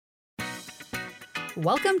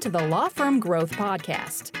Welcome to the Law Firm Growth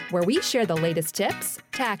Podcast, where we share the latest tips,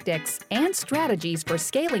 tactics, and strategies for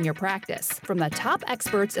scaling your practice from the top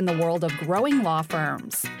experts in the world of growing law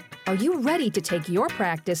firms. Are you ready to take your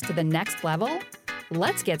practice to the next level?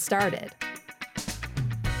 Let's get started.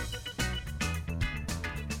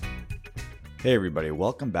 Hey everybody,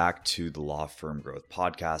 welcome back to the Law Firm Growth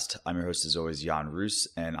Podcast. I'm your host as always, Jan Roos,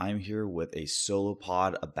 and I'm here with a solo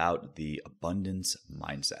pod about the abundance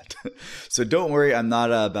mindset. So don't worry, I'm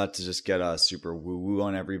not about to just get super woo-woo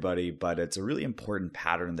on everybody, but it's a really important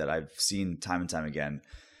pattern that I've seen time and time again.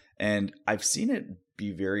 And I've seen it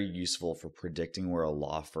be very useful for predicting where a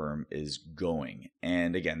law firm is going.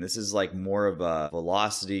 And again, this is like more of a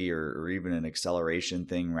velocity or even an acceleration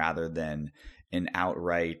thing rather than an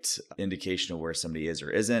outright indication of where somebody is or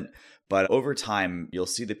isn't. But over time, you'll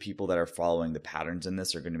see the people that are following the patterns in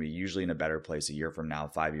this are going to be usually in a better place a year from now,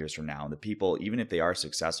 5 years from now. And the people, even if they are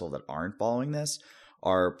successful that aren't following this,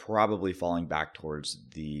 are probably falling back towards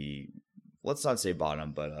the, let's not say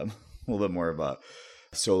bottom, but a little bit more of a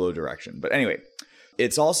solo direction. But anyway,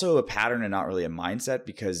 it's also a pattern and not really a mindset,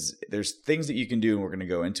 because there's things that you can do, and we're going to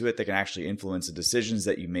go into it, that can actually influence the decisions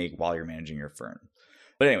that you make while you're managing your firm.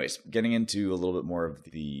 But anyways, getting into a little bit more of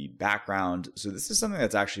the background. So this is something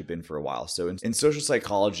that's actually been for a while. So in social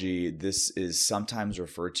psychology, this is sometimes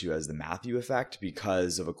referred to as the Matthew effect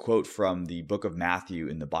because of a quote from the book of Matthew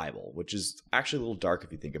in the Bible, which is actually a little dark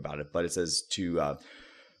if you think about it. But it says to, I'm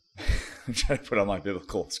trying to put on my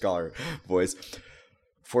biblical scholar voice,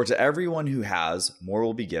 "For to everyone who has, more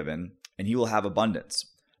will be given, and he will have abundance.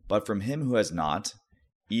 But from him who has not,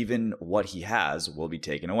 even what he has will be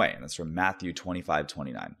taken away." And that's from Matthew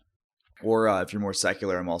 25:29. Or if you're more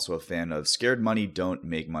secular, I'm also a fan of "Scared Money Don't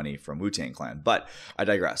Make Money" from Wu-Tang Clan. But I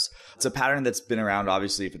digress. It's a pattern that's been around,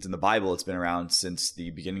 obviously, if it's in the Bible, it's been around since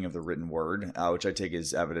the beginning of the written word, which I take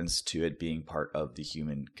as evidence to it being part of the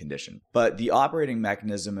human condition. But the operating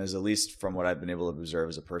mechanism is, at least from what I've been able to observe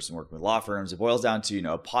as a person working with law firms, it boils down to,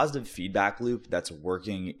 a positive feedback loop that's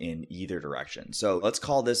working in either direction. So let's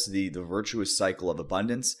call this the virtuous cycle of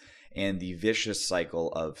abundance and the vicious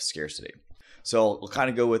cycle of scarcity. So we'll kind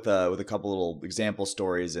of go with a couple little example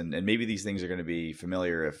stories, and maybe these things are going to be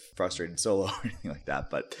familiar if frustrated solo or anything like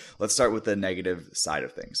that. But let's start with the negative side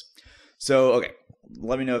of things. So, okay,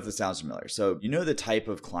 let me know if this sounds familiar. So the type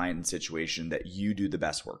of client and situation that you do the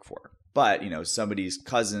best work for. But, somebody's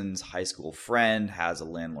cousin's high school friend has a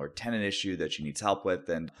landlord-tenant issue that she needs help with,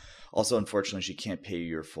 and also, unfortunately, she can't pay you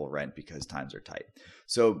your full rent because times are tight.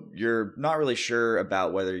 So you're not really sure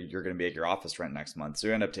about whether you're going to make your office rent next month, so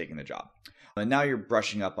you end up taking the job. And now you're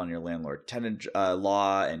brushing up on your landlord-tenant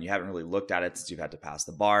law, and you haven't really looked at it since you've had to pass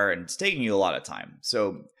the bar, and it's taking you a lot of time.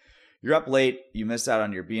 So you're up late, you missed out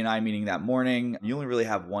on your B&I meeting that morning, you only really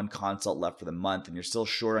have one consult left for the month, and you're still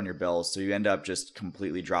short on your bills, so you end up just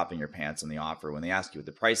completely dropping your pants on the offer when they ask you what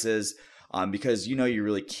the price is, because you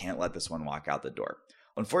really can't let this one walk out the door.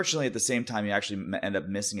 Unfortunately, at the same time, you actually end up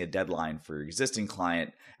missing a deadline for your existing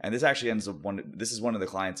client, and this actually ends up this is one of the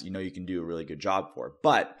clients you can do a really good job for,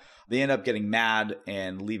 but they end up getting mad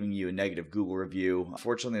and leaving you a negative Google review.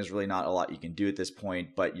 Unfortunately, there's really not a lot you can do at this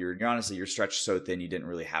point, but you're stretched so thin you didn't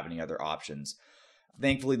really have any other options.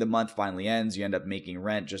 Thankfully, the month finally ends. You end up making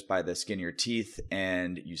rent just by the skin of your teeth,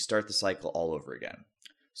 and you start the cycle all over again.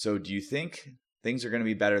 So do you think things are going to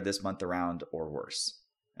be better this month around or worse?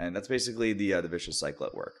 And that's basically the vicious cycle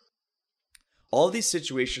at work. All of these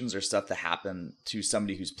situations are stuff that happen to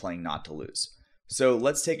somebody who's playing not to lose. So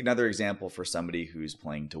let's take another example for somebody who's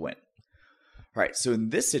playing to win. All right, so in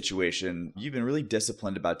this situation, you've been really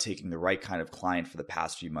disciplined about taking the right kind of client for the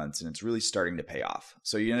past few months, and it's really starting to pay off.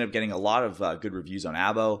 So you end up getting a lot of good reviews on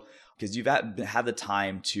Abo because you've had the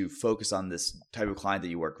time to focus on this type of client that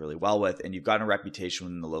you work really well with, and you've gotten a reputation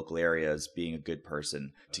within the local area as being a good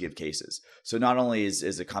person to give cases. So not only is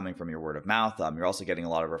it coming from your word of mouth, you're also getting a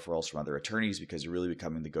lot of referrals from other attorneys because you're really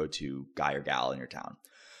becoming the go-to guy or gal in your town.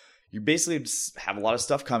 You basically just have a lot of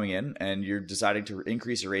stuff coming in, and you're deciding to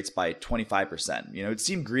increase your rates by 25%. It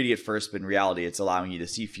seemed greedy at first, but in reality, it's allowing you to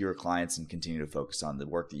see fewer clients and continue to focus on the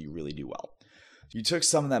work that you really do well. You took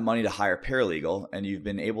some of that money to hire a paralegal, and you've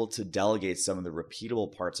been able to delegate some of the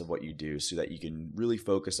repeatable parts of what you do so that you can really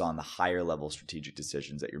focus on the higher level strategic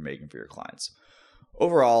decisions that you're making for your clients.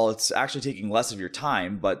 Overall, it's actually taking less of your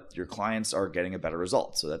time, but your clients are getting a better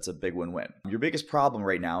result. So that's a big win-win. Your biggest problem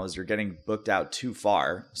right now is you're getting booked out too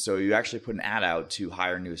far. So you actually put an ad out to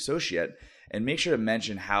hire a new associate, and make sure to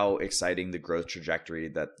mention how exciting the growth trajectory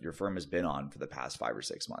that your firm has been on for the past 5 or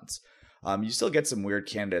 6 months. You still get some weird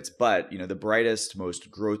candidates, but the brightest, most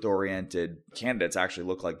growth-oriented candidates actually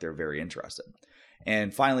look like they're very interested.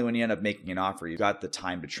 And finally, when you end up making an offer, you've got the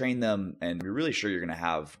time to train them, and you're really sure you're going to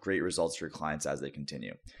have great results for your clients as they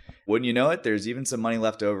continue. Wouldn't you know it, there's even some money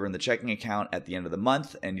left over in the checking account at the end of the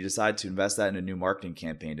month, and you decide to invest that in a new marketing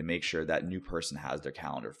campaign to make sure that new person has their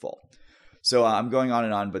calendar full. So I'm going on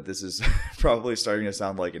and on, but this is probably starting to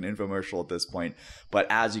sound like an infomercial at this point. But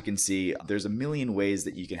as you can see, there's a million ways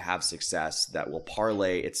that you can have success that will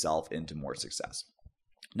parlay itself into more success.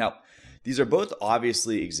 Now, these are both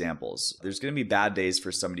obviously examples. There's going to be bad days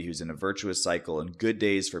for somebody who's in a virtuous cycle and good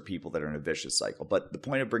days for people that are in a vicious cycle. But the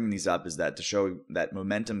point of bringing these up is that to show that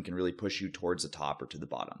momentum can really push you towards the top or to the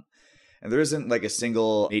bottom. And there isn't like a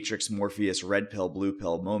single Matrix Morpheus red pill, blue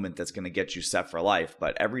pill moment that's going to get you set for life.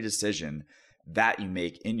 But every decision that you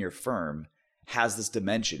make in your firm has this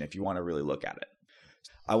dimension if you want to really look at it.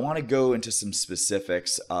 I want to go into some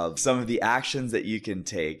specifics of some of the actions that you can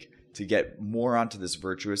take to get more onto this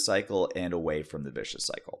virtuous cycle and away from the vicious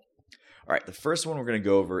cycle. All right, the first one we're going to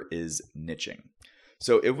go over is niching.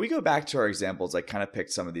 So if we go back to our examples, I kind of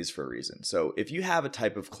picked some of these for a reason. So if you have a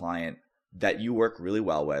type of client that you work really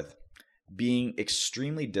well with, being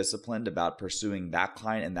extremely disciplined about pursuing that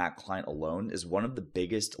client and that client alone is one of the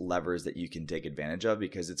biggest levers that you can take advantage of,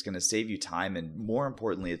 because it's going to save you time, and more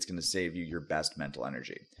importantly, it's going to save you your best mental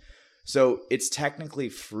energy. So it's technically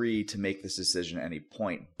free to make this decision at any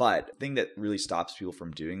point, but the thing that really stops people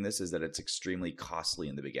from doing this is that it's extremely costly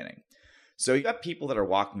in the beginning. So you got people that are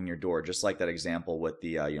walking your door, just like that example with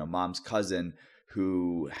the mom's cousin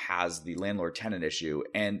who has the landlord-tenant issue,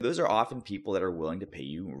 and those are often people that are willing to pay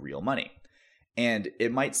you real money. And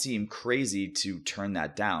it might seem crazy to turn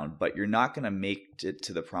that down, but you're not going to make it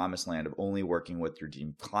to the promised land of only working with your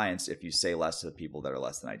dream clients if you say less to the people that are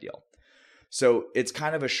less than ideal. So it's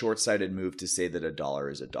kind of a short-sighted move to say that a dollar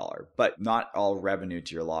is a dollar, but not all revenue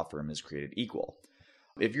to your law firm is created equal.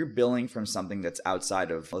 If you're billing from something that's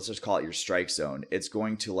outside of, let's just call it your strike zone, it's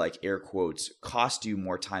going to, like air quotes, cost you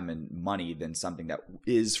more time and money than something that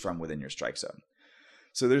is from within your strike zone.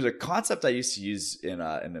 So there's a concept I used to use in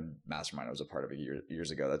a mastermind I was a part of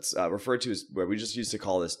years ago that's referred to as, where we just used to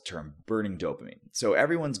call this term burning dopamine. So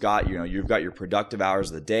everyone's got, you've got your productive hours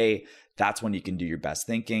of the day. That's when you can do your best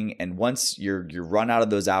thinking. And once you're run out of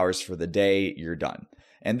those hours for the day, you're done.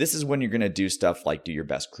 And this is when you're going to do stuff like do your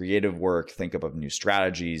best creative work, think up of new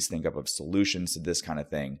strategies, think up of solutions to this kind of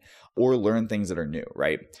thing, or learn things that are new,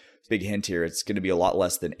 right? Big hint here, it's going to be a lot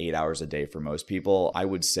less than 8 hours a day for most people. I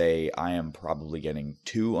would say I am probably getting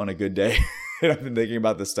 2 on a good day. And I've been thinking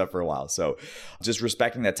about this stuff for a while. So just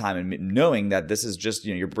respecting that time and knowing that this is just,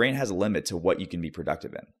 your brain has a limit to what you can be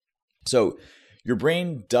productive in. So your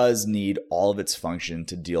brain does need all of its function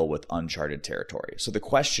to deal with uncharted territory. So the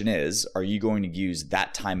question is, are you going to use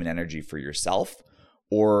that time and energy for yourself,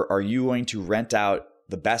 or are you going to rent out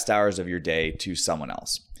the best hours of your day to someone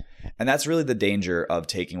else? And that's really the danger of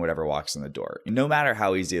taking whatever walks in the door. No matter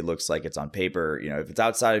how easy it looks like it's on paper, if it's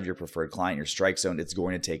outside of your preferred client, your strike zone, it's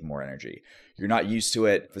going to take more energy. You're not used to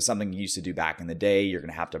it. If it's something you used to do back in the day, you're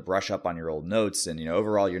going to have to brush up on your old notes. And,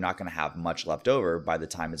 overall, you're not going to have much left over by the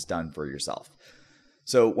time it's done for yourself.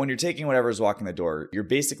 So when you're taking whatever's walking the door, you're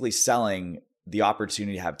basically selling the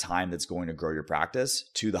opportunity to have time that's going to grow your practice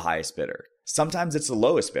to the highest bidder. Sometimes it's the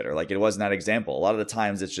lowest bidder, like it was in that example. A lot of the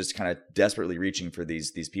times it's just kind of desperately reaching for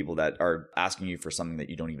these people that are asking you for something that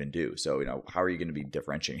you don't even do. So, how are you going to be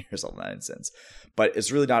differentiating yourself in that instance? But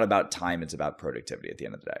it's really not about time. It's about productivity at the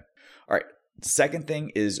end of the day. All right. Second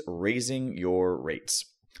thing is raising your rates.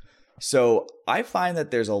 So I find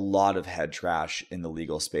that there's a lot of head trash in the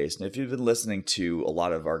legal space. And if you've been listening to a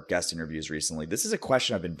lot of our guest interviews recently, this is a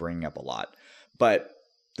question I've been bringing up a lot. But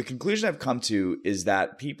the conclusion I've come to is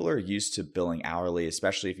that people are used to billing hourly,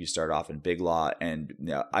 especially if you start off in big law. And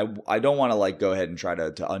I don't want to go ahead and try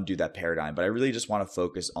to undo that paradigm, but I really just want to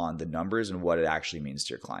focus on the numbers and what it actually means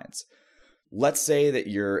to your clients. Let's say that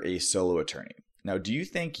you're a solo attorney. Now, do you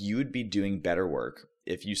think you would be doing better work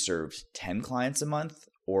if you served 10 clients a month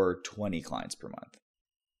or 20 clients per month?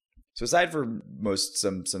 So aside from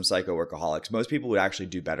some psycho workaholics, most people would actually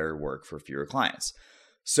do better work for fewer clients.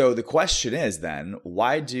 So the question is then,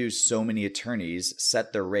 why do so many attorneys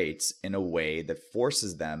set their rates in a way that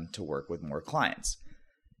forces them to work with more clients?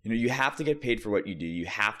 You have to get paid for what you do. You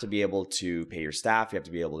have to be able to pay your staff. You have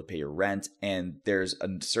to be able to pay your rent. And there's a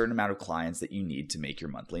certain amount of clients that you need to make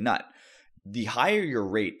your monthly nut. The higher your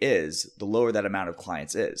rate is, the lower that amount of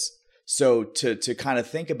clients is. So to kind of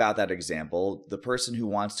think about that example, the person who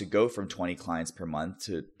wants to go from 20 clients per month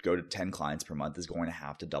to go to 10 clients per month is going to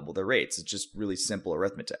have to double their rates. It's just really simple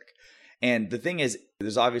arithmetic. And the thing is,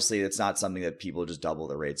 it's not something that people just double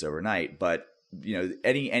their rates overnight, but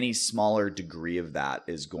any smaller degree of that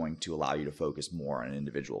is going to allow you to focus more on an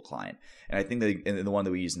individual client. And I think the one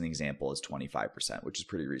that we use in the example is 25%, which is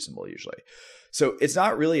pretty reasonable usually. So it's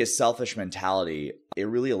not really a selfish mentality. It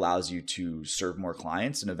really allows you to serve more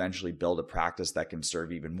clients and eventually build a practice that can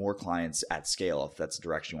serve even more clients at scale if that's the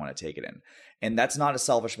direction you want to take it in. And that's not a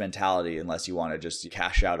selfish mentality unless you want to just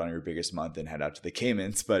cash out on your biggest month and head out to the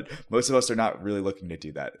Caymans. But most of us are not really looking to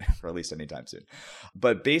do that, for at least anytime soon.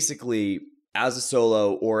 But basically, as a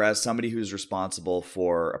solo or as somebody who's responsible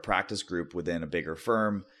for a practice group within a bigger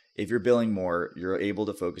firm, if you're billing more, you're able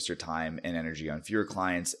to focus your time and energy on fewer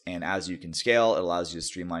clients. And as you can scale, it allows you to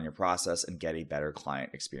streamline your process and get a better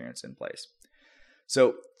client experience in place.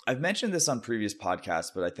 So I've mentioned this on previous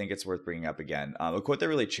podcasts, but I think it's worth bringing up again. A quote that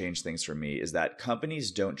really changed things for me is that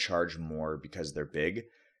companies don't charge more because they're big.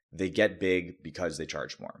 They get big because they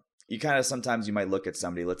charge more. Sometimes you might look at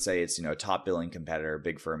somebody, let's say it's, a top billing competitor,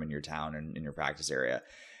 big firm in your town and in your practice area.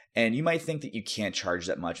 And you might think that you can't charge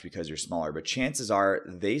that much because you're smaller, but chances are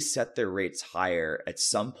they set their rates higher at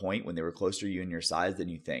some point when they were closer to you and your size than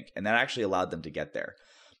you think. And that actually allowed them to get there.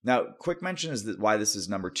 Now, quick mention is that why this is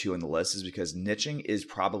number 2 on the list is because niching is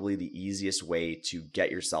probably the easiest way to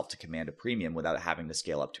get yourself to command a premium without having to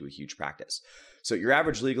scale up to a huge practice. So your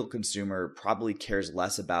average legal consumer probably cares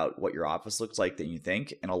less about what your office looks like than you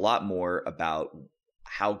think, and a lot more about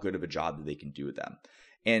how good of a job that they can do with them.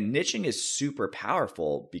 And niching is super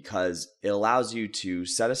powerful because it allows you to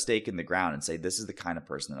set a stake in the ground and say, this is the kind of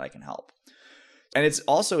person that I can help. And it's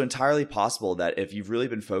also entirely possible that if you've really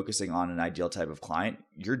been focusing on an ideal type of client,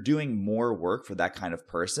 you're doing more work for that kind of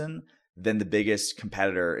person than the biggest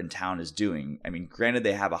competitor in town is doing. I mean, granted,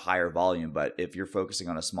 they have a higher volume, but if you're focusing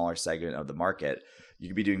on a smaller segment of the market, you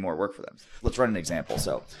could be doing more work for them. Let's run an example.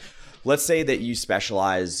 So let's say that you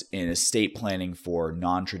specialize in estate planning for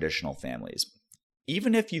non-traditional families.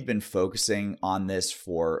 Even if you've been focusing on this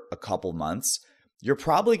for a couple months, you're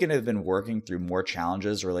probably going to have been working through more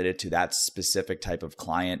challenges related to that specific type of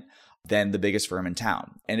client than the biggest firm in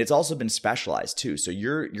town. And it's also been specialized too. So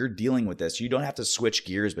you're dealing with this. You don't have to switch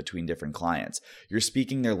gears between different clients. You're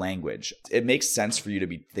speaking their language. It makes sense for you to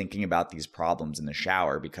be thinking about these problems in the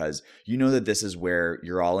shower because you know that this is where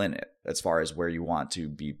you're all in it as far as where you want to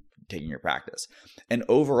be taking your practice. And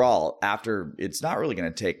overall, after it's not really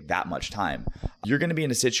going to take that much time, you're going to be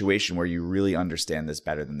in a situation where you really understand this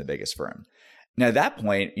better than the biggest firm. Now, at that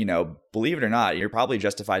point, believe it or not, you're probably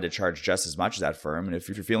justified to charge just as much as that firm. And if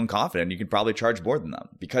you're feeling confident, you can probably charge more than them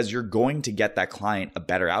because you're going to get that client a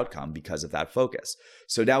better outcome because of that focus.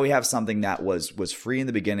 So now we have something that was free in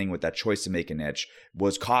the beginning with that choice to make a niche,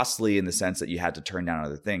 was costly in the sense that you had to turn down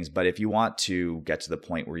other things. But if you want to get to the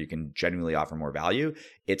point where you can genuinely offer more value,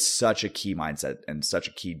 it's such a key mindset and such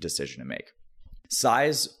a key decision to make.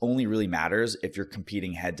 Size only really matters if you're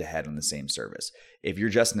competing head to head on the same service. If you're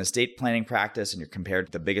just an estate planning practice and you're compared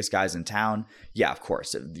to the biggest guys in town, yeah, of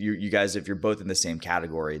course. You guys, if you're both in the same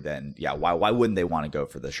category, then yeah, why wouldn't they want to go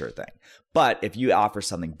for the sure thing? But if you offer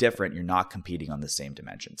something different, you're not competing on the same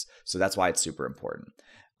dimensions. So that's why it's super important.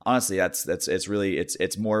 Honestly,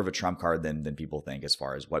 it's more of a trump card than people think as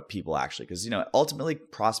far as what people actually, because ultimately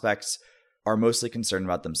prospects are mostly concerned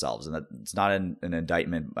about themselves. And that's not an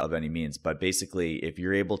indictment of any means, but basically if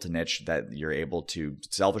you're able to niche, that you're able to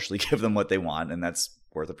selfishly give them what they want, and that's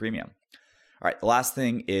worth a premium. All right, the last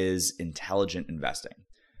thing is intelligent investing,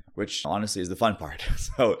 which honestly is the fun part.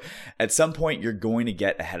 So at some point you're going to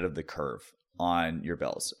get ahead of the curve on your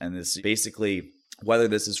bills. And this basically, whether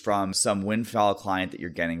this is from some windfall client that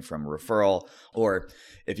you're getting from a referral, or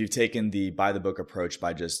if you've taken the by the book approach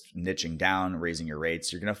by just niching down, raising your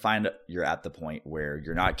rates, you're going to find you're at the point where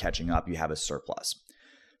you're not catching up, you have a surplus.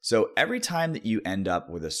 So every time that you end up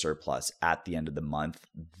with a surplus at the end of the month,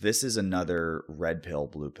 this is another red pill,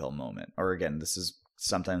 blue pill moment. Or again, these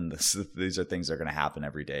are things that are going to happen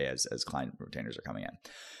every day as client retainers are coming in.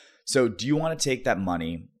 So do you want to take that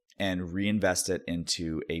money and reinvest it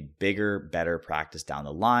into a bigger, better practice down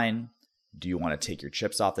the line? Do you want to take your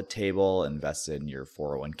chips off the table, invest in your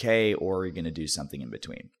 401k, or are you going to do something in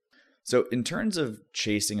between? So in terms of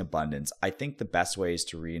chasing abundance, I think the best ways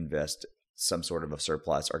to reinvest some sort of a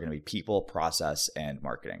surplus are going to be people, process, and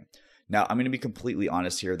marketing. Now, I'm going to be completely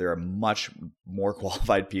honest here. There are much more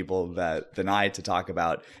qualified people than I to talk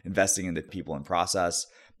about investing in the people and process.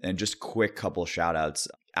 And just quick couple shout outs.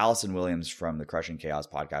 Allison Williams from the Crushing Chaos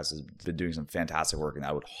podcast has been doing some fantastic work, and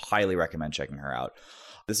I would highly recommend checking her out.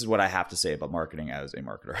 This is what I have to say about marketing as a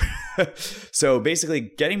marketer. So basically,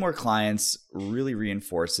 getting more clients really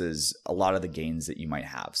reinforces a lot of the gains that you might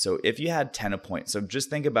have. So if you had 10 appointments, so just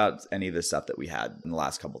think about any of the stuff that we had in the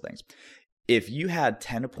last couple of things. if you had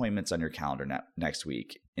 10 appointments on your calendar next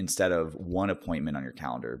week instead of one appointment on your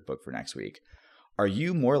calendar booked for next week, are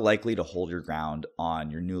you more likely to hold your ground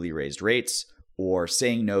on your newly raised rates or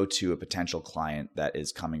saying no to a potential client that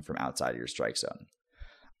is coming from outside of your strike zone?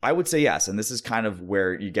 I would say yes. And this is kind of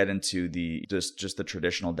where you get into the just the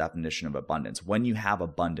traditional definition of abundance. When you have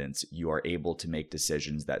abundance, you are able to make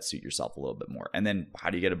decisions that suit yourself a little bit more. And then how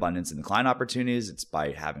do you get abundance in the client opportunities? It's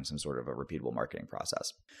by having some sort of a repeatable marketing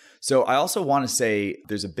process. So I also want to say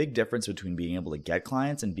there's a big difference between being able to get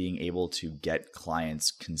clients and being able to get clients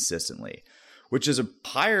consistently, which is a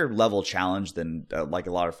higher level challenge than like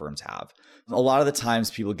a lot of firms have. A lot of the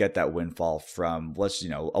times people get that windfall from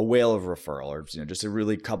a whale of a referral or just a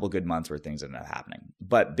really couple good months where things end up happening.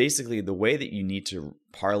 But basically the way that you need to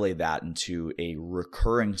parlay that into a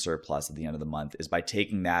recurring surplus at the end of the month is by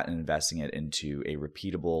taking that and investing it into a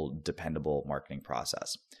repeatable, dependable marketing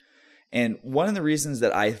process. And one of the reasons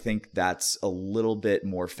that I think that's a little bit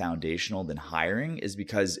more foundational than hiring is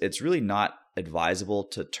because it's really not advisable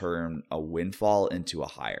to turn a windfall into a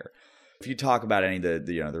hire. If you talk about any of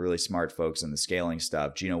the really smart folks in the scaling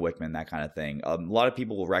stuff, Gino Wickman, that kind of thing, a lot of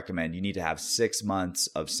people will recommend you need to have 6 months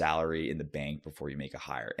of salary in the bank before you make a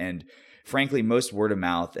hire. And frankly, most word of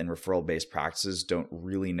mouth and referral-based practices don't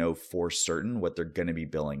really know for certain what they're going to be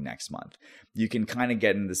billing next month. You can kind of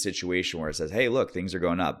get into the situation where it says, hey, look, things are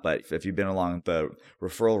going up. But if you've been along the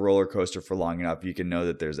referral roller coaster for long enough, you can know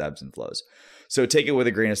that there's ebbs and flows. So take it with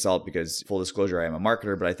a grain of salt because, full disclosure, I am a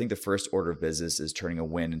marketer, but I think the first order of business is turning a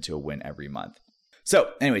win into a win every month.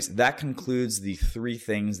 So anyways, that concludes the 3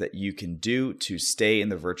 things that you can do to stay in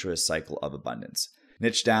the virtuous cycle of abundance.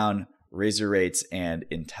 Niche down, raise your rates, and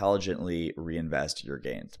intelligently reinvest your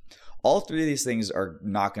gains. All 3 of these things are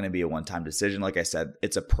not going to be a one-time decision. Like I said,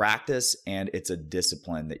 it's a practice and it's a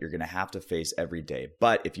discipline that you're going to have to face every day.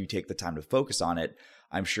 But if you take the time to focus on it,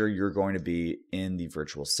 I'm sure you're going to be in the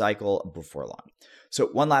virtual cycle before long. So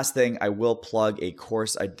one last thing, I will plug a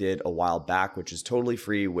course I did a while back, which is totally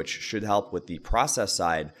free, which should help with the process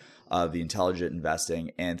side of the intelligent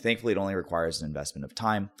investing. And thankfully, it only requires an investment of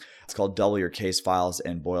time. It's called Double Your Case Files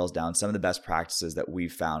and boils down some of the best practices that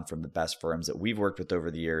we've found from the best firms that we've worked with over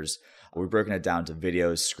the years. We've broken it down to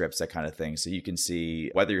videos, scripts, that kind of thing. So you can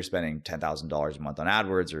see whether you're spending $10,000 a month on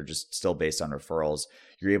AdWords or just still based on referrals,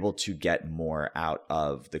 you're able to get more out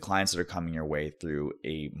of the clients that are coming your way through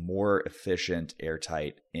a more efficient,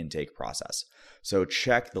 airtight intake process. So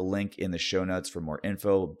check the link in the show notes for more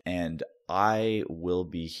info. And I will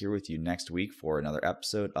be here with you next week for another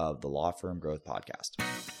episode of the Law Firm Growth Podcast.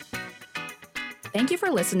 Thank you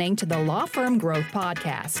for listening to the Law Firm Growth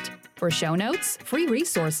Podcast. For show notes, free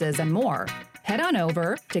resources, and more, head on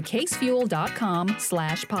over to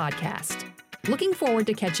casefuel.com/podcast. Looking forward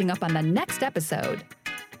to catching up on the next episode.